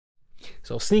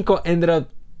So Sneako ended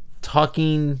up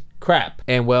talking crap,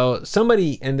 and well,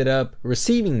 somebody ended up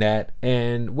receiving that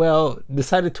and well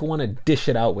decided to want to dish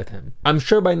it out with him. I'm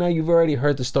sure by now you've already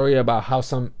heard the story about how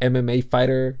some MMA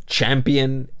fighter,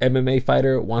 champion MMA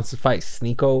fighter, wants to fight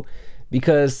Sneako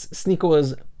because Sneako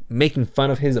was making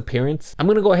fun of his appearance. I'm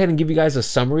gonna go ahead and give you guys a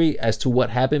summary as to what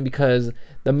happened, because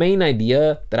the main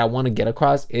idea that I want to get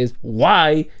across is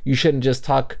why you shouldn't just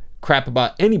talk crap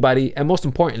about anybody, and most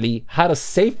importantly, how to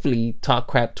safely talk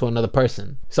crap to another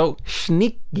person. So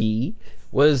Sneaky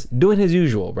was doing his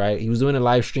usual, right? He was doing a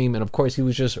live stream, and of course he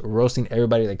was just roasting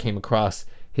everybody that came across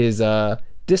his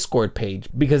Discord page,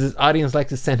 because his audience likes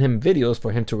to send him videos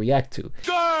for him to react to.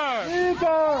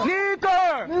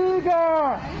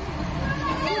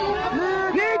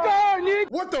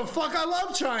 What the fuck? I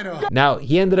love China. Now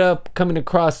he ended up coming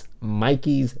across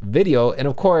Mikey's video, and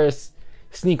of course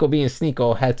Sneako, being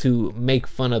Sneako, had to make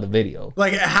fun of the video.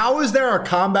 Like, how is there a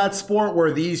combat sport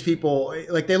where these people,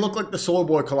 like, they look like the Soul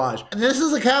Boy collage? This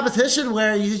is a competition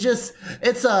where you just,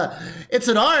 it's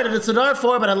an art, and it's an art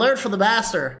form, and I learned from the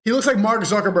master. He looks like Mark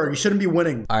Zuckerberg. He shouldn't be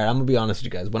winning. All right, I'm gonna be honest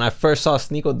with you guys. When I first saw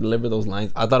Sneako deliver those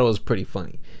lines, I thought it was pretty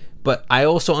funny. But I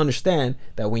also understand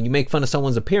that when you make fun of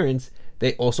someone's appearance,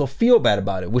 they also feel bad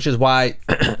about it, which is why,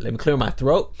 let me clear my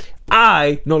throat,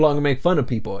 I no longer make fun of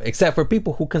people, except for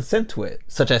people who consent to it,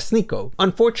 such as Sneako.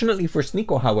 Unfortunately for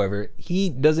Sneako, however, he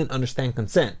doesn't understand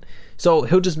consent. So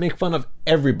he'll just make fun of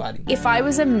everybody. If I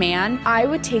was a man, I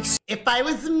would take so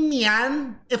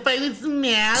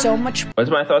much.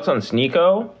 What's my thoughts on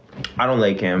Sneako? I don't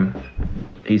like him.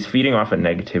 He's feeding off of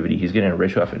negativity. He's getting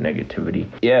rich off of negativity.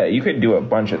 Yeah, you could do a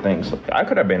bunch of things. I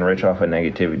could have been rich off of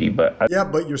negativity, but... Yeah,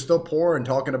 but you're still poor and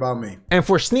talking about me. And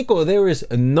for Sneako, there is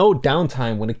no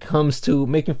downtime when it comes to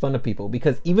making fun of people,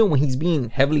 because even when he's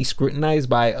being heavily scrutinized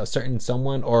by a certain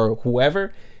someone or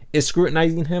whoever is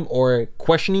scrutinizing him or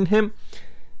questioning him,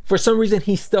 for some reason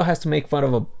he still has to make fun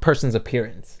of a person's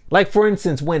appearance. Like, for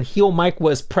instance, when Heel Mike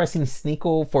was pressing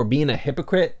Sneako for being a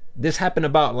hypocrite, this happened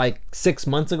about like 6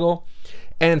 months ago.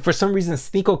 And for some reason,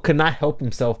 Sneako could not help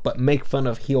himself but make fun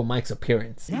of Heel Mike's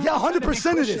appearance. Yeah,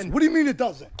 100% it is. What do you mean it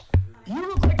doesn't? You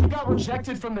look like you got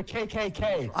rejected from the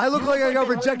KKK. I look like I got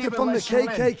rejected from the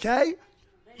KKK?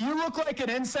 You look like an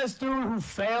incest dude who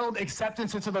failed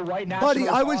acceptance into the white national Buddy,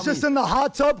 I was just in the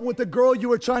hot tub with the girl you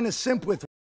were trying to simp with.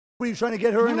 What are you trying to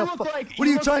get her in a... What are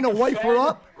you trying to wipe her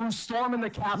up? Who's storming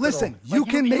the Capitol. Listen, you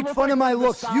can make fun of my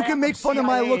looks. You can make fun of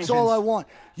my looks all I want.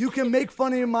 You can make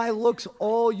fun of my looks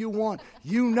all you want.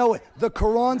 You know it. The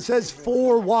Quran says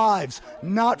 4 wives,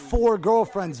 not 4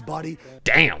 girlfriends, buddy.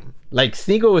 Damn. Like,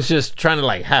 Sneako was just trying to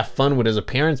like have fun with his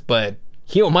appearance, but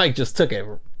Heel Mike just took it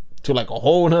to like a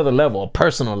whole nother level, a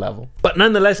personal level. But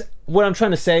nonetheless, what I'm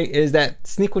trying to say is that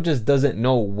Sneako just doesn't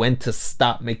know when to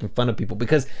stop making fun of people,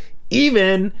 because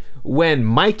even when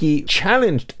Mikey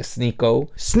challenged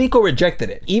Sneako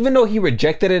rejected it. Even though he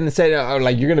rejected it and said,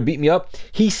 like, you're gonna beat me up,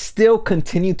 he still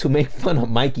continued to make fun of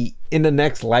Mikey in the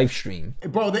next live stream.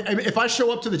 Bro, if I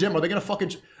show up to the gym, are they gonna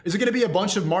fucking... Is it gonna be a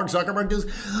bunch of Mark Zuckerberg dudes?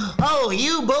 Oh,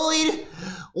 you bullied?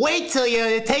 Wait till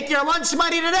you take your lunch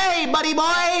money today, buddy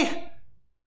boy!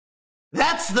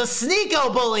 That's the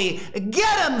Sneako bully!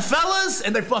 Get him, fellas!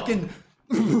 And they fucking...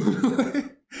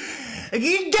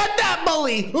 You get that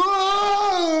bully!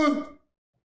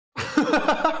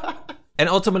 And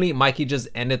ultimately, Mikey just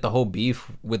ended the whole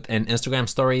beef with an Instagram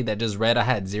story that just read, I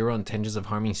had 0 intentions of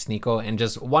harming Sneako, and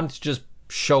just wanted to just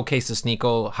showcase to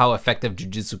Sneako how effective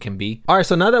Jiu-Jitsu can be. All right,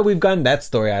 so now that we've gotten that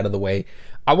story out of the way,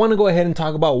 I want to go ahead and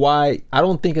talk about why I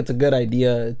don't think it's a good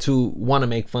idea to want to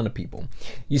make fun of people.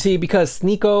 You see, because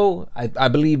Sneako, I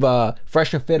believe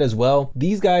Fresh and Fit as well,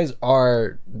 these guys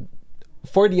are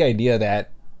for the idea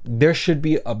that there should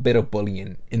be a bit of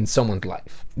bullying in someone's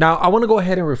life. Now, I want to go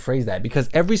ahead and rephrase that, because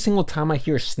every single time I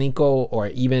hear Sneako or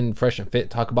even Fresh and Fit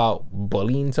talk about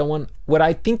bullying someone, what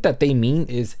I think that they mean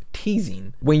is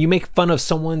teasing, when you make fun of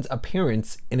someone's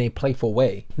appearance in a playful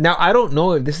way. Now, I don't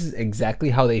know if this is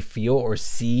exactly how they feel or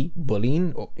see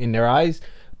bullying in their eyes,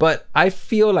 but I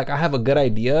feel like I have a good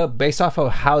idea based off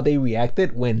of how they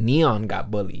reacted when Neon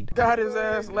got bullied. Got his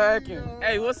ass lacking.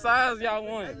 Hey, what size y'all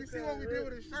want?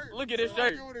 Look at his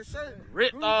shirt.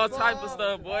 Ripped all type of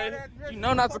stuff, boy. You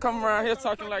know not to come around here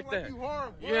talking like that.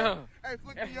 Yeah.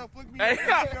 Hey,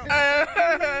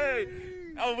 hey.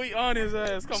 Oh, we on his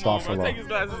ass. Come on, bro. Take his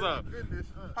glasses off.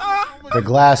 The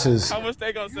glasses. How much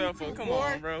they gonna sell for? Come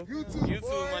on, bro.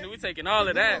 YouTube money, we taking all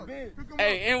of that.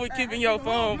 Hey, and we keeping your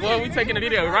phone, boy. We taking the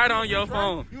video right on your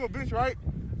phone. You a bitch, right?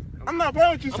 I'm not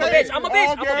playing with you. I'm a bitch. I'm a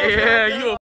bitch. Yeah,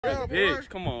 you a Bitch,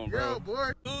 come on, bro.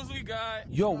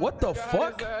 Yo, what the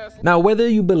fuck? Now, whether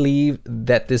you believe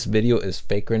that this video is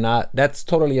fake or not, that's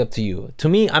totally up to you. To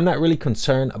me, I'm not really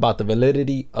concerned about the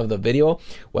validity of the video.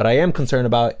 What I am concerned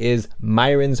about is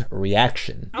Myron's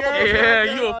reaction. Yeah,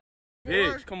 you a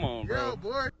bitch, come on, bro.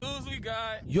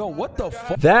 Yo, what the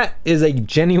fuck? That is a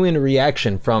genuine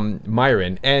reaction from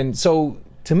Myron. And so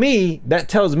to me, that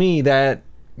tells me that,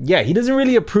 yeah, he doesn't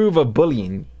really approve of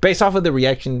bullying based off of the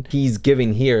reaction he's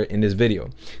giving here in this video.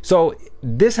 So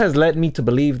this has led me to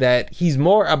believe that he's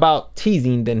more about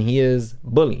teasing than he is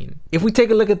bullying. If we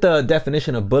take a look at the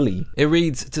definition of bully, it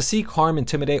reads to seek harm,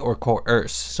 intimidate, or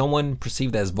coerce someone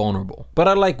perceived as vulnerable. But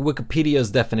I like Wikipedia's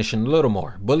definition a little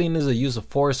more. Bullying is a use of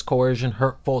force, coercion,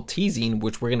 hurtful teasing,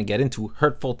 which we're gonna get into,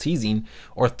 hurtful teasing,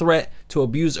 or threat to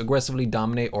abuse, aggressively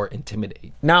dominate, or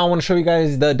intimidate. Now I wanna show you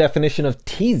guys the definition of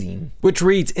teasing, which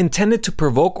reads intended to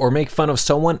provoke or make fun of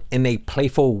someone in a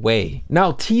playful way.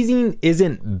 Now teasing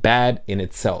isn't bad in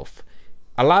itself.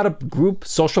 A lot of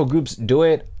social groups do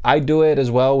it. I do it as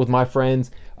well with my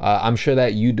friends. I'm sure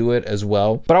that you do it as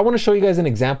well. But I want to show you guys an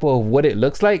example of what it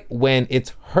looks like when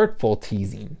it's hurtful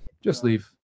teasing. Just leave.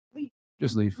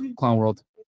 Just leave. Clown world.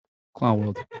 Clown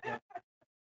world.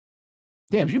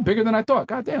 Damn, you're bigger than I thought.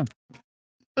 God damn.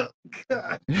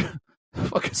 God.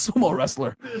 Fucking sumo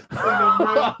wrestler.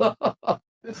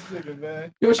 This nigga,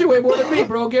 man. Yo, she weigh more than me,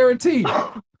 bro. Guaranteed.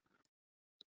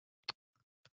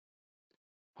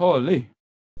 Holy.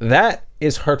 That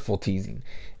is hurtful teasing.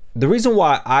 The reason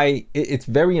why it's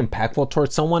very impactful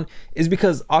towards someone is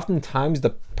because oftentimes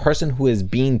the person who is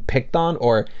being picked on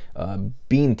or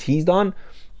being teased on,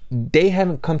 they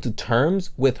haven't come to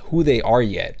terms with who they are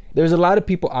yet. There's a lot of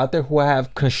people out there who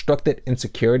have constructed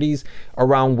insecurities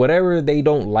around whatever they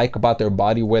don't like about their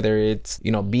body, whether it's,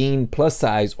 you know, being plus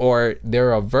size or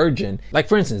they're a virgin. Like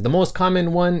for instance, the most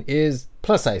common one is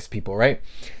plus size people, right?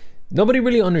 Nobody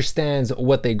really understands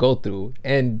what they go through,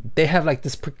 and they have like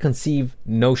this preconceived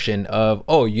notion of,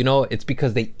 oh, you know, it's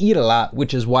because they eat a lot,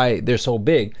 which is why they're so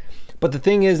big. But the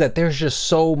thing is that there's just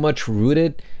so much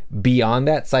rooted beyond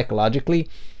that psychologically.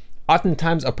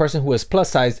 Oftentimes a person who is plus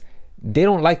size, they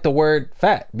don't like the word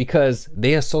fat because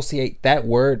they associate that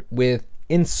word with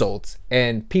insults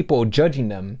and people judging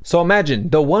them. So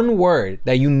imagine the one word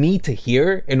that you need to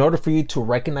hear in order for you to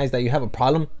recognize that you have a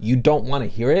problem, you don't want to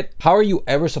hear it. How are you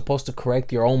ever supposed to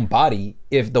correct your own body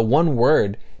if the one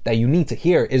word that you need to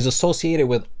hear is associated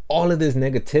with all of this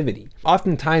negativity?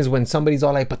 Oftentimes when somebody's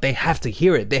all like, but they have to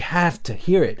hear it,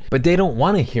 but they don't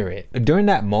want to hear it. During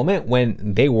that moment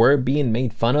when they were being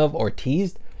made fun of or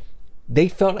teased, they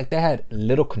felt like they had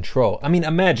little control. I mean,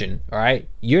 imagine, all right,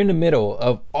 you're in the middle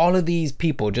of all of these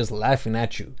people just laughing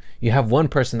at you. You have one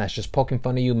person that's just poking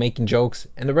fun of you, making jokes,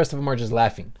 and the rest of them are just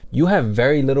laughing. You have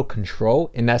very little control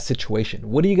in that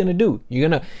situation. What are you gonna do? You're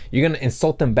gonna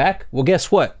insult them back? Well, guess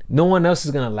what? No one else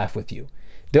is gonna laugh with you.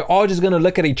 They're all just gonna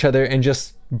look at each other and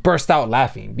just burst out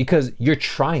laughing because you're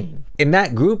trying. In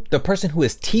that group, the person who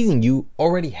is teasing you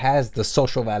already has the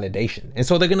social validation, and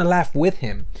so they're gonna laugh with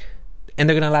him. And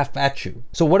they're gonna laugh at you.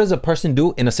 So what does a person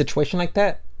do in a situation like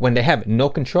that? When they have no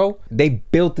control, they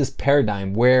build this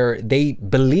paradigm where they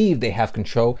believe they have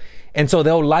control. And so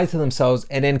they'll lie to themselves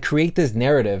and then create this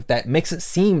narrative that makes it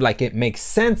seem like it makes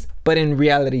sense, but in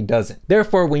reality doesn't.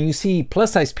 Therefore, when you see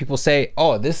plus size people say,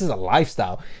 oh, this is a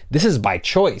lifestyle, this is by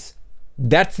choice,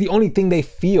 that's the only thing they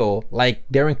feel like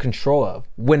they're in control of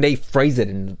when they phrase it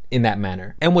in that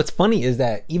manner. And what's funny is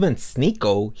that even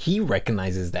Sneako, he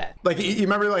recognizes that. Like, you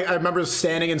remember, like, I remember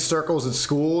standing in circles at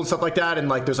school and stuff like that, and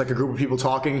like there's like a group of people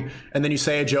talking, and then you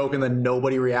say a joke and then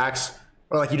nobody reacts.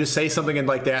 Or like you just say something and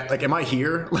like that, like, am I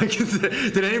here? Like,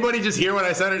 did anybody just hear what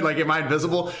I said? Like, am I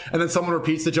invisible? And then someone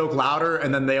repeats the joke louder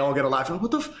and then they all get a laugh. What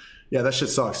the f? Yeah, that shit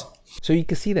sucks. So you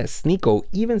can see that Sneako,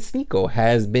 even Sneako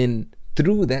has been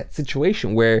through that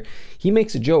situation where he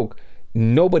makes a joke,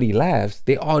 nobody laughs,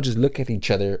 they all just look at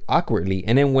each other awkwardly.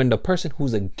 And then when the person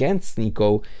who's against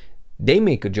Sneako, they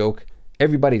make a joke,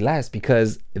 everybody laughs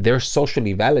because they're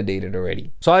socially validated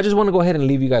already. So I just want to go ahead and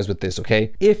leave you guys with this,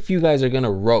 okay? If you guys are gonna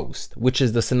roast, which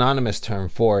is the synonymous term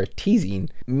for teasing,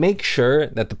 make sure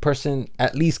that the person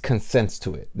at least consents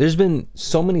to it. There's been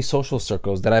so many social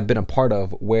circles that I've been a part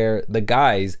of where the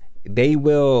guys, they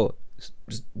will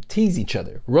tease each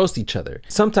other, roast each other.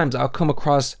 Sometimes I'll come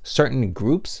across certain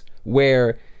groups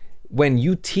where when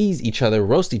you tease each other,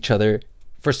 roast each other,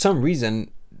 for some reason,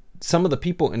 some of the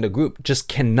people in the group just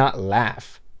cannot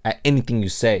laugh at anything you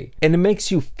say. And it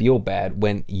makes you feel bad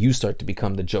when you start to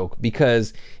become the joke,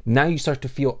 because now you start to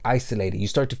feel isolated. You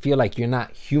start to feel like you're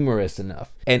not humorous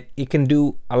enough, and it can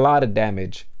do a lot of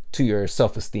damage to your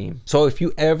self-esteem. So if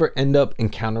you ever end up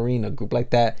encountering a group like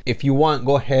that, if you want,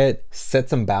 go ahead, set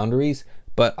some boundaries.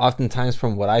 But oftentimes,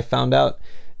 from what I found out,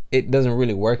 it doesn't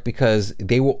really work, because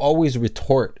they will always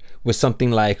retort with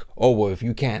something like, oh, well, if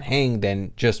you can't hang,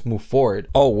 then just move forward.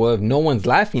 Oh, well, if no one's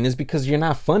laughing, it's because you're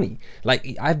not funny.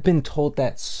 Like, I've been told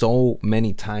that so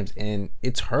many times, and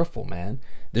it's hurtful, man.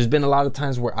 There's been a lot of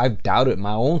times where I've doubted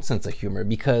my own sense of humor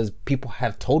because people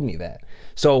have told me that.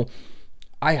 So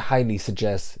I highly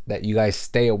suggest that you guys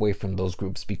stay away from those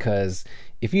groups, because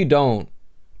if you don't,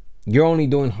 you're only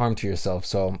doing harm to yourself.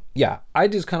 So yeah, I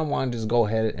just kind of want to just go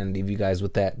ahead and leave you guys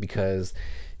with that, because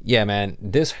yeah, man,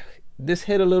 this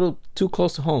hit a little too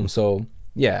close to home. So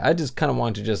yeah, I just kind of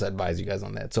wanted to just advise you guys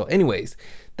on that. So anyways,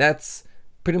 that's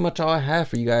pretty much all I have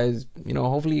for you guys. You know,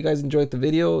 hopefully you guys enjoyed the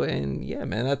video, and yeah,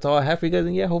 man, that's all I have for you guys.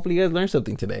 And yeah, hopefully you guys learned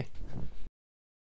something today.